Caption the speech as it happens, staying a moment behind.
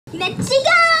Let's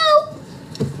go!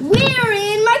 We're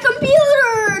in my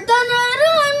computer! Dun, dun,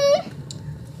 dun.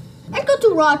 Let's go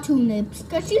to raw tulips,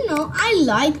 because you know, I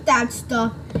like that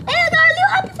stuff. And I got a little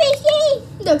happy face, yay!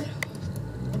 Look.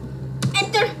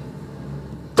 Enter.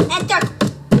 Enter.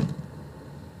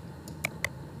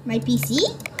 My PC.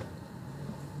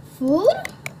 Food.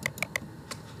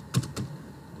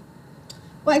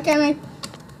 What can I?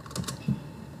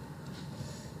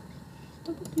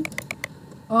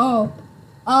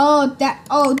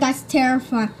 Oh, that's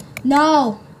terrifying.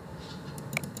 No.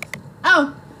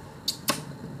 Oh.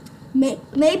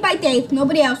 Made by Dave,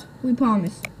 nobody else, we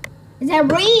promise. Is that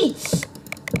Reed?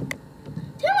 10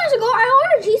 months ago, I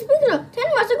ordered cheese pizza.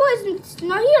 10 months ago, it's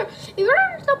not here. If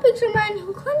you're the pizza man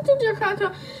who couldn't do your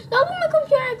control, log on my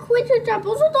computer and quit your job.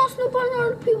 Also, don't snoop on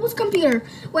other people's computer.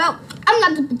 Well, I'm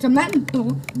not the pizza man.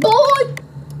 Boy!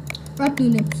 Raw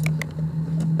tulips.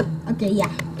 Okay, yeah.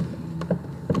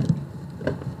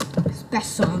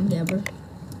 Best song ever.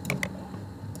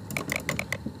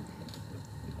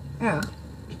 Oh.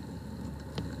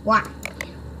 Wow.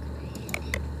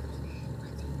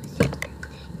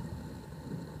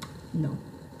 No.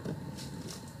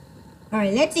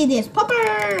 Alright, let's see this.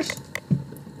 Poppers!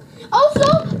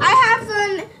 Also, I have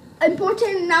an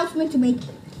important announcement to make.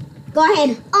 Go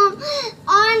ahead. On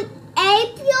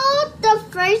April the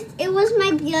 1st, it was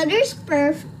my brother's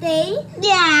birthday.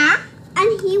 Yeah.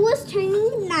 And he was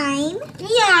turning 9.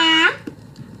 Yeah.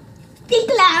 Speak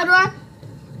louder.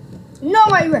 No,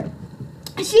 wait.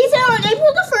 She said on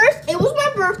April the 1st, it was my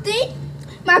birthday,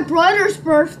 my brother's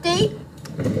birthday,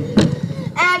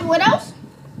 and what else?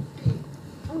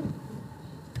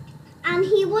 And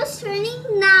he was turning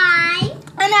 9.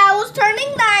 And I was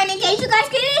turning 9, in case you guys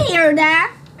couldn't hear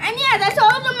that. And yeah, that's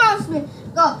all the announcement.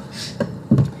 Go.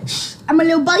 I'm a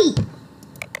little buddy.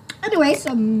 Anyways,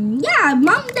 yeah,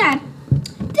 mom and dad.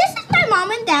 This is my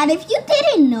mom and dad, if you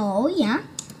didn't know, yeah.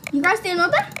 You guys didn't know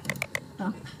that?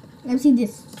 Oh, let's see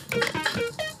this.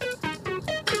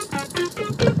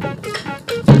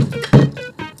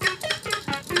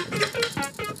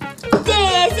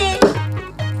 This is...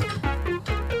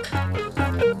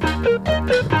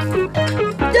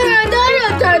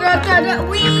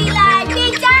 We like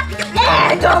pizza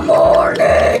in the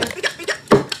morning.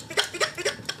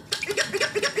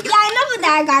 Yeah, enough of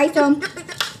that, guys.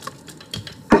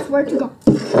 I swear to God.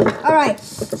 Alright,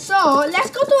 so let's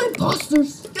go to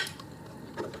imposters.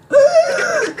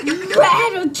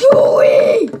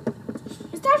 Ratatouille!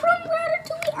 Is that from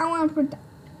Ratatouille? I want to put that.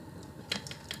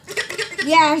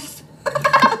 Yes.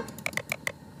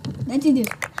 Let's do this.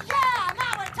 Yeah,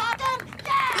 now we're talking.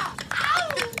 Yeah. Ow.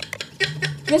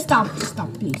 Just stop,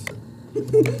 please.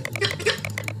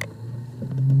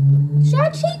 Should I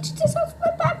change this as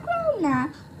my background? Nah,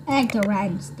 I like the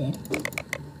rat instead.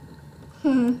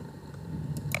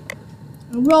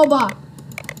 Robot.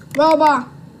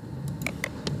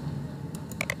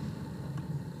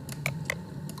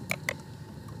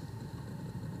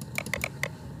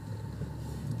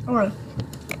 Alright.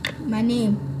 My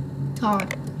name,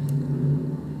 Todd.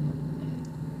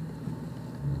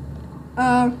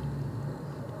 I'm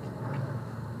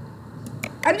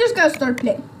just gonna start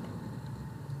playing.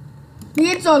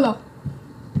 Be it solo.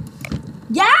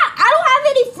 Yeah, I don't have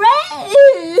any friends.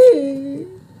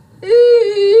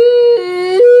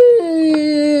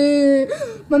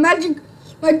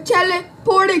 My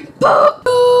teleporting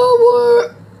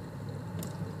power.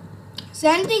 Is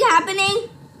anything happening?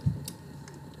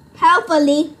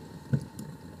 Hopefully.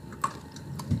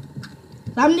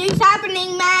 Something's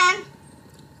happening, man.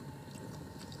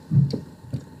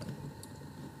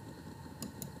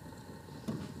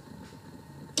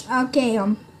 Okay,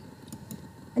 I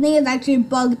think it's actually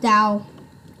bugged out.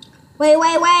 Wait.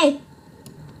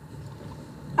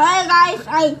 Alright,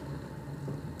 guys,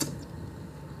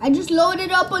 I just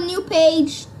loaded up a new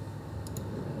page.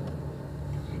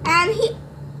 And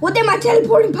what did my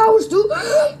teleporting powers do?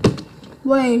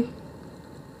 Wait.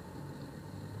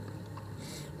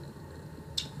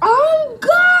 I'm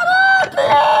gonna play!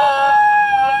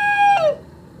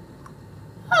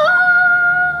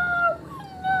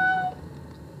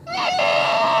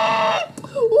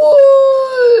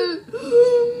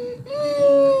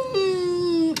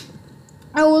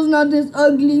 I was not this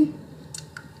ugly.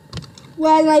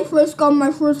 When I first got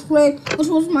my first friend, which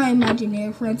was my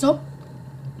imaginary friend, so.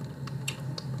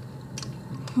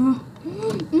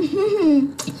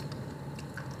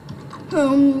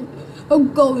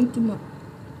 I'm going to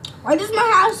why does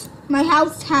my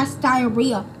house has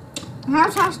diarrhea? My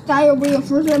house has diarrhea.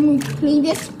 First, let me clean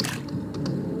this.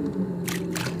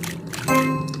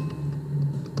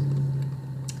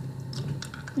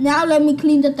 Now let me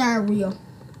clean the diarrhea.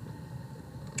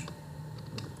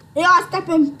 Yeah, I step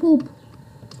in poop.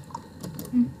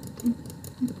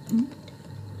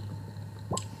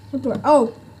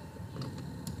 Oh.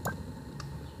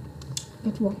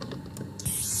 Get one.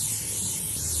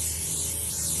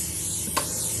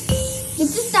 Get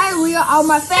this diarrhea out of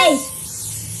my face.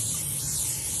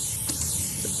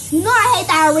 You know I hate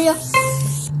diarrhea.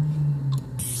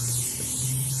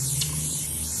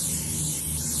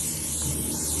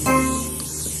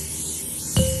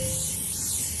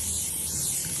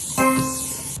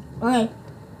 Okay.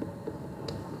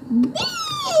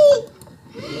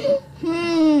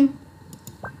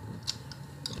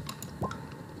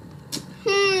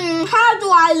 How do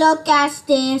I look at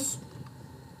this?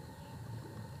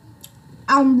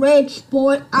 I'm rich,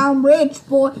 boy. I'm rich,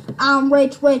 boy. I'm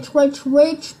rich, rich, rich,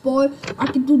 rich, boy. I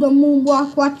can do the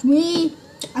moonwalk, watch me.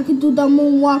 I can do the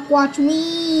moonwalk, watch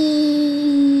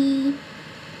me.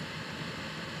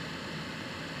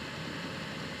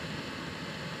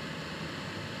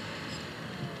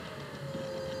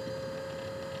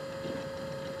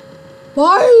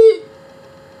 Bye.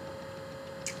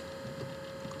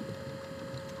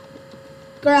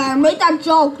 Girl, I made that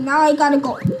joke. Now I gotta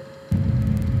go.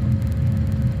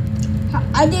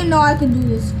 I didn't know I could do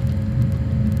this.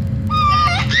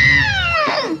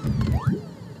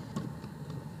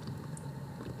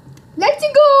 Let's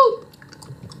go.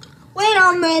 Wait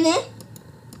a minute.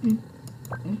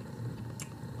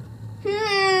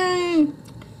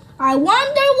 I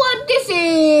wonder what this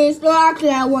is. No, actually,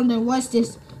 I wonder what's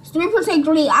this. It's 3%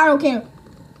 green. I don't care.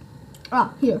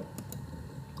 Ah, here.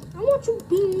 I want you to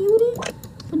be muted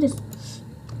for this.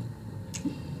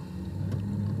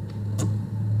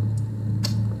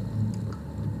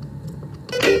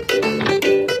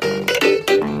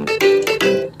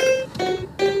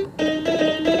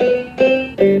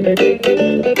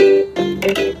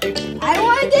 I don't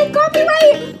want to get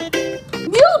copyrighted.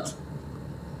 Mute.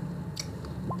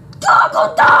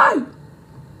 Dog die.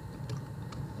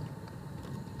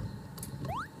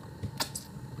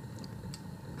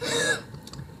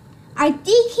 I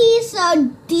think he's a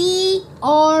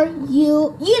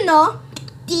D-R-U, you know,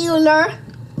 dealer.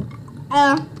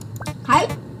 Hi.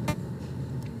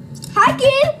 Hi,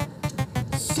 kid.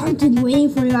 Something waiting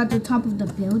for you at the top of the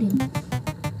building.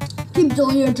 Keep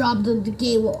doing your job, the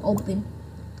gate will open.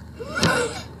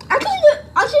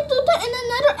 I should do that in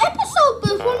another episode,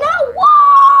 but for now, what?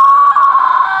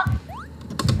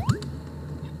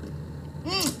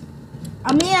 I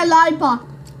made a lollipop.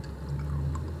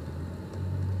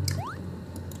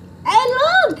 Hey,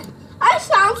 look! I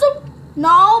found some.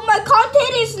 No, my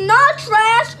content is not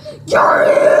trash.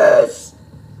 Yes!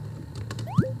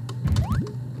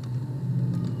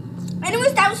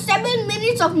 Anyways, that was 7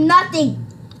 minutes of nothing.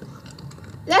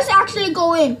 Let's actually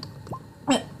go in.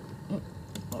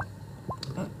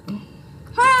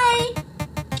 Hi.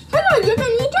 Hello, you're the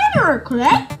new janitor,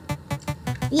 correct?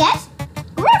 Yes.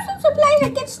 Grab some supplies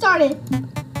and get started.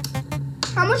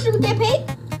 How much do we get paid?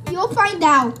 You'll find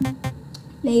out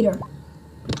later.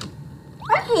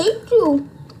 I hate you.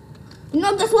 You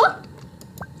know, guess what?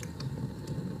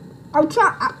 I'll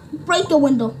try break the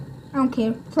window. I don't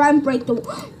care. Try and break the.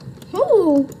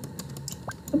 Oh,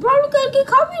 I'm probably gonna get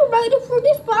copyrighted for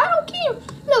this, but I don't care.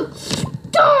 Look,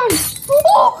 done.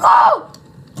 Oh no!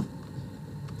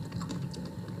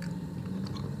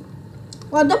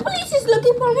 Well, the police is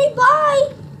looking for me.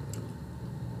 Bye.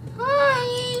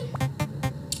 Hi.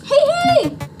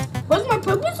 Hey. What's my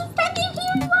purpose of standing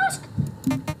here, you ask?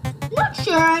 Not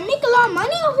sure. I make a lot of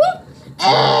money off it.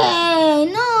 Hey,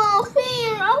 no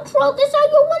fair. I'll throw this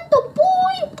out your window,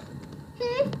 boy.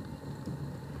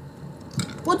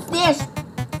 What's this?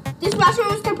 This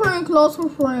restroom is temporarily closed for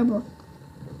forever.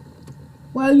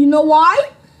 Well, you know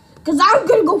why? Because I'm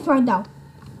going to go find out.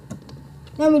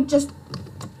 Let me just...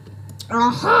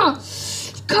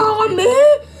 Come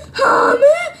in. Come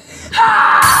in.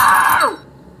 Ah!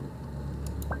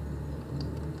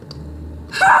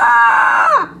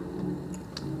 Ah!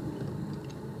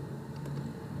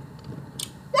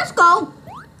 Let's go.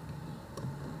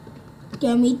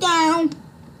 Get me down.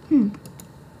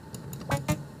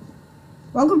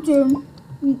 Welcome to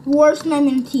worst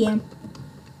nightmare in TM.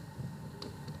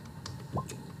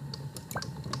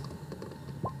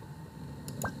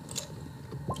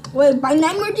 Wait, by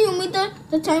nightmare do you mean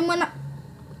the time when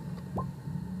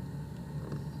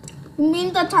you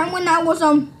mean the time when I was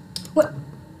what?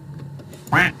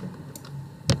 I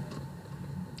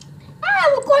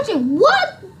have a question.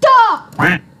 What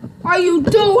the are you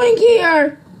doing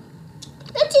here?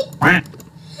 Let's see.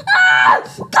 Ah!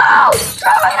 Go!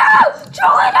 Throw it out!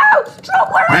 Throw it out! Throw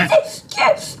where is it?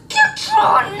 Get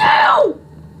throw it now!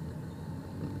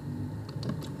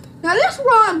 Now let's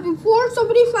run before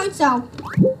somebody finds out.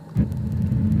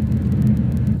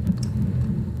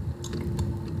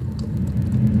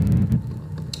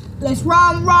 Let's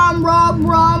run.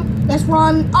 Let's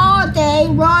run all day.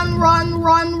 Run.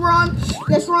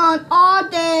 Let's run all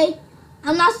day.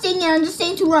 I'm not singing, I'm just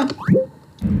saying to run.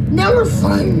 Never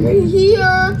find me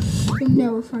here. You'll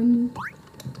never find me.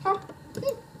 Huh?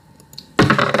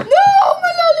 No,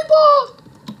 my lollipop!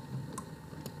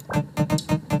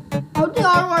 Oh, the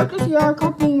other workers here are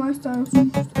copying my style.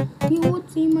 You would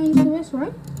see my interest,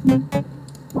 right?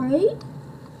 Right?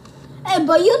 Hey,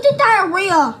 but you did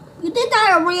diarrhea.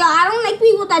 I don't like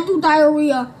people that do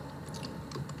diarrhea.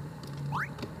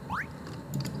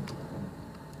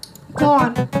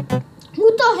 God.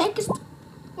 Who the heck is...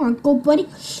 Come on, go, buddy.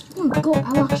 Come on, go.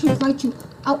 I'll actually fight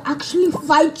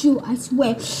you. I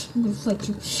swear. I'm gonna fight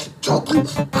you. Choke you. You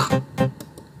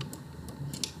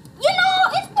know,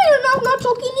 it's better enough not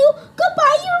choking you.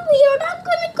 Goodbye, you're weird. I'm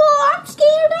gonna go. I'm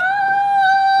scared.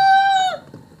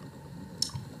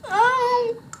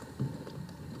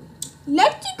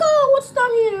 Let's go. What's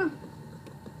down here?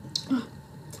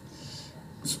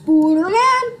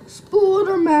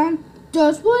 Spooderman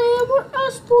does whatever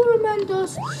a Spooderman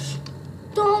does.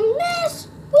 Don't mess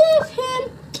with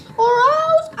him, or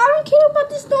else I don't care about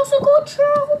this nose. So go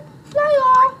fly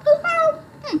off.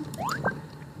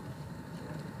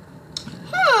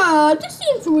 This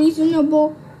seems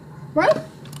reasonable, right?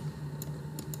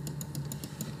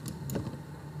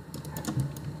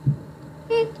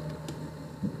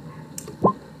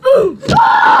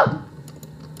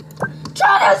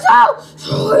 Try this out!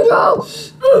 Throw it out!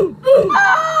 Go,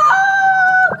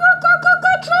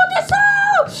 throw this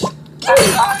out! Get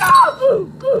it on out!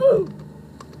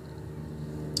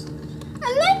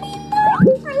 And let me know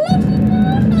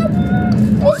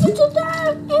listen to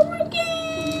that ever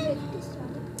again.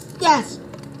 Yes.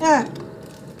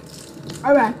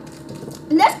 Alright.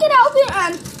 Let's get out of here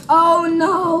and... Oh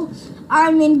no!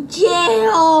 I'm in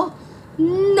jail!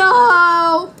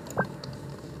 No!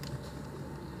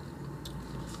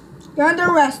 You're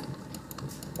under arrest.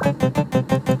 I'm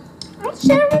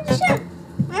sharing the share.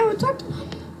 I will talk to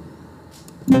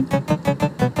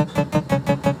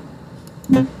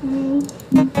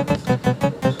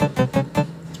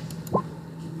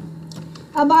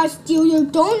How about I steal your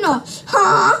donut?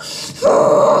 Huh?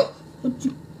 Where'd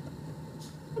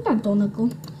that donut go?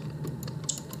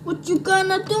 What you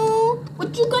gonna do?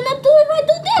 What you gonna do if I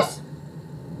do this?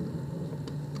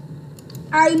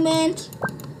 I meant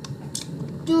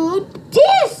do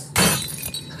this.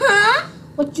 Huh?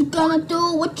 What you gonna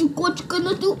do? What you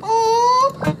gonna do?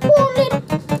 Oh,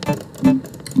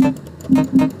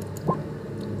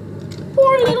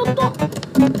 poor little dog.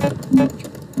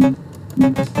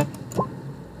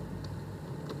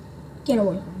 Get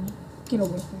away from me. Get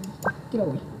away from me. Get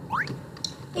away.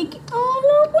 Hey, oh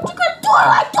no, what you gonna do if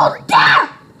I do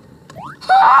that?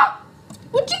 Huh?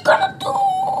 What you gonna do?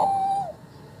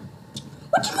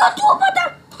 What you gonna do about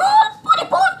that? Huh, buddy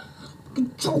boy? I'm gonna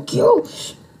choke you.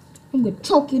 I'm gonna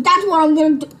choke you. That's what I'm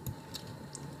gonna do.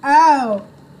 Oh.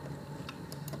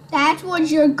 That's what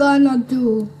you're gonna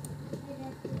do.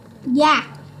 Yeah.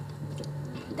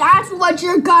 That's what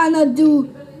you're gonna do.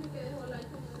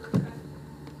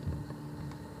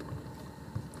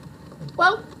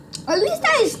 Well, at least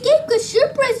I escaped the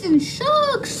shipwrecks and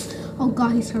shucks. Oh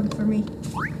God, he's coming for me.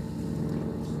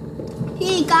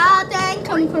 He got that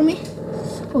coming for me.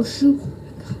 Oh shoot.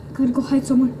 Gotta go hide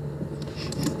somewhere.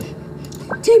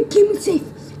 Tim, keep me safe.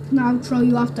 Now I'll throw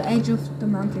you off the edge of the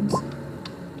mountains.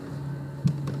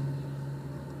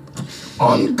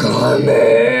 I'm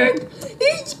coming!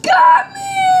 He's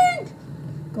coming!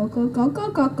 Go, go, go, go,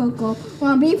 go, go, go.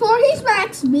 Run before he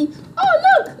smacks me. Oh,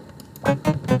 look!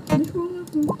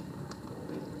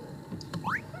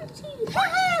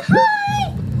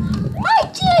 Hi! Hi,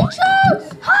 teacher!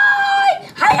 Hi!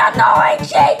 Hi, annoying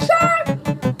teacher!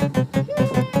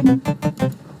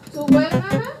 So where,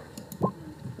 Mama?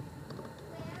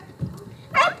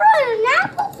 I brought an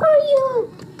apple for you.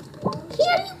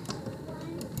 Here you.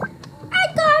 I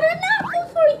got an apple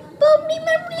for you. But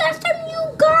remember last time you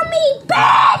got me,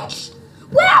 bitch?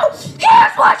 Well,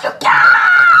 here's what you got.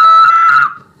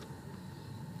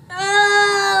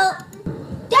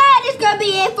 That is gonna be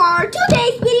it for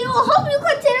today's video. Hope you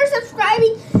consider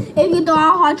subscribing if you don't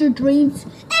have your dreams.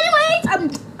 Anyways,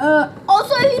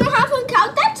 also if you don't have an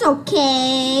account, that's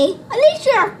okay. At least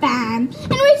you're a fan.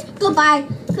 Anyways, goodbye.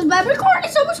 Because my recording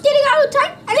is almost getting out of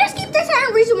time. And let's keep this at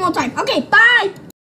a reasonable time. Okay, bye.